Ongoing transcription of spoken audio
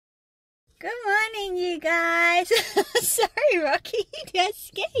Good morning, you guys. Sorry, Rocky, did I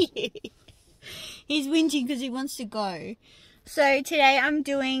scare you? He's whinging because he wants to go. So today I'm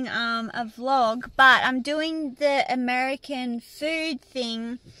doing a vlog, but I'm doing the American food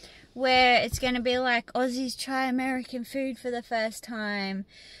thing where it's going to be like Aussies try American food for the first time.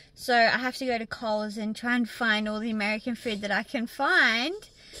 So I have to go to Coles and try and find all the American food that I can find.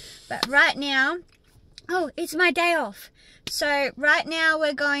 But right now, oh, it's my day off. So right now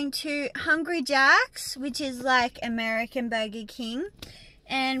we're going to Hungry Jack's, which is like American Burger King.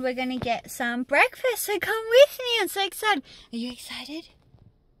 And we're going to get some breakfast, so come with me. I'm so excited. Are you excited?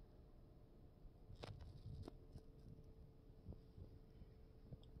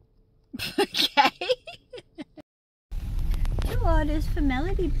 Okay. 2 orders for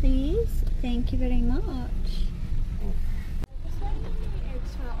Melody, please. Thank you very much.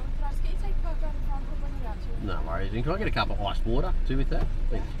 No worries. And can I get a cup of iced water too with that?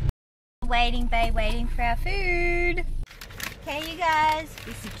 Thanks. Waiting bay, waiting for our food. Okay, you guys,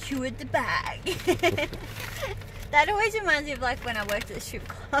 we secured the bag. That always reminds me of like when I worked at the strip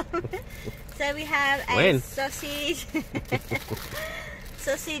club. So we have a sausage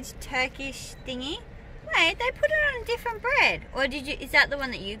Turkish thingy. Wait, they put it on a different bread. Or did you, is that the one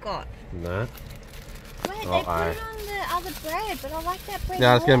that you got? No. Wait, they put it on the other bread, but I like that bread.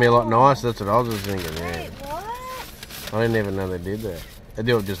 No, it's going to be a lot nicer. That's what I was just thinking. Yeah. Wait, what? I didn't even know they did that. They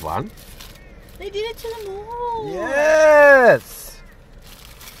do it just one? They did it to them all. Yes!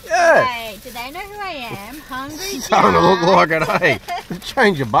 Yes! Wait, do they know who I am? Hungry Jack. Starting to look like it, hey.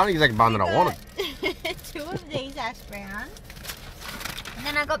 Change your bun, exact bun that I wanted. 2 of these hash browns. And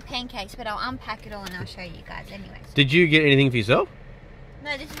then I got pancakes, but I'll unpack it all and I'll show you guys anyways. Did you get anything for yourself?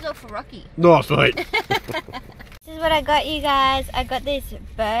 No, this is all for Rocky. Oh, sweet. This is what I got, you guys. I got this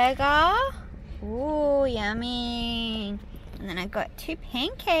burger. Ooh, yummy. And then I got 2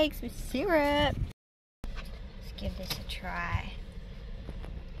 pancakes with syrup. Let's give this a try.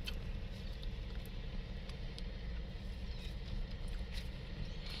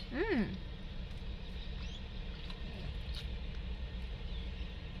 Mmm.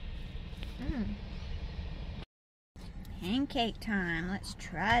 Mmm. Pancake time. Let's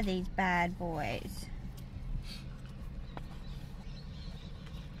try these bad boys.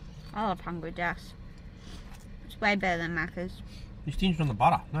 I love Hungry Jack's. It's way better than Macca's. You stinged on the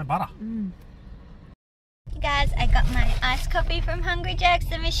butter. No butter. Hey guys, I got my iced coffee from Hungry Jack's.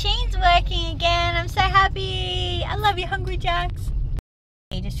 The machine's working again. I'm so happy. I love you, Hungry Jack's.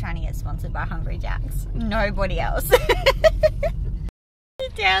 You're just trying to get sponsored by Hungry Jack's. Nobody else.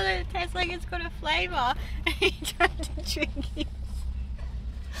 Down it tastes like it's got a flavour. And he tried to drink it.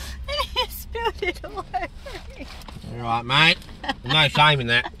 And he spilled it all over me. Alright, mate. No shame in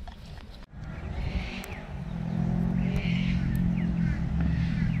that.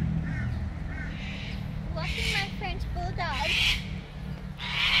 Walking my French bulldog.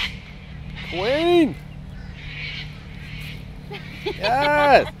 Queen!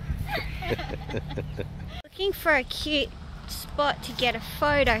 Yes! Looking for a cute spot to get a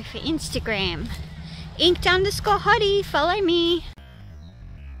photo for Instagram. Inked_hottie, follow me.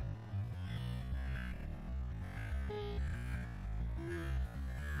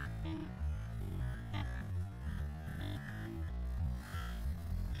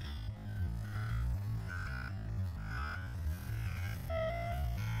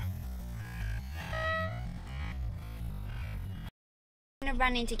 I'm gonna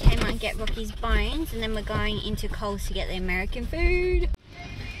run into Kmart and get Rocky's bones, and then we're going into Coles to get the American food.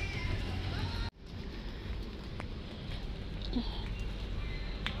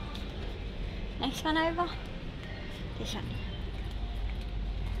 Next one over. This one.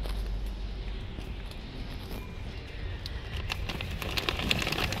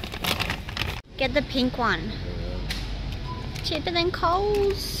 Get the pink one. Cheaper than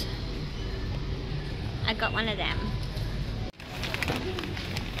Coles. I got one of them.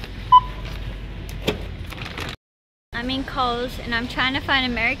 I'm in Coles and I'm trying to find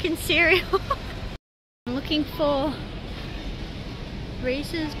American cereal. I'm looking for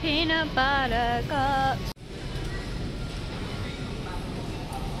Reese's Peanut Butter Cups.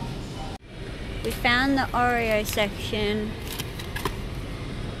 We found the Oreo section.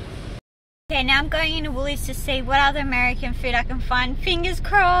 Okay, now I'm going into Woolies to see what other American food I can find. Fingers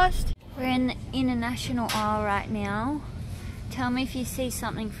crossed. We're in the international aisle right now. Tell me if you see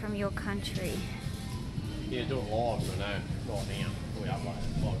something from your country. Yeah, do it live, but no, right now. We upload it.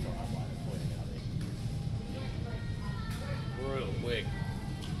 I'll try to upload it for you now. Real quick.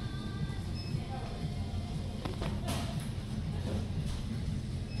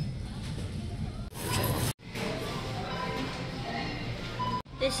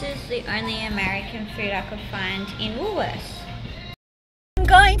 this is the only American food I could find in Woolworths. I'm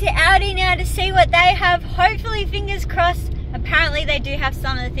going to Aldi now to see what they have. Hopefully, fingers crossed. Apparently they do have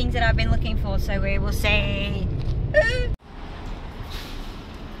some of the things that I've been looking for, so we will see.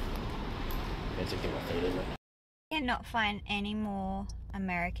 Cannot find any more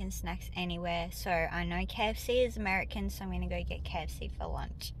American snacks anywhere, so I know KFC is American, so I'm gonna go get KFC for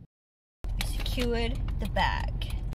lunch. I secured the bag.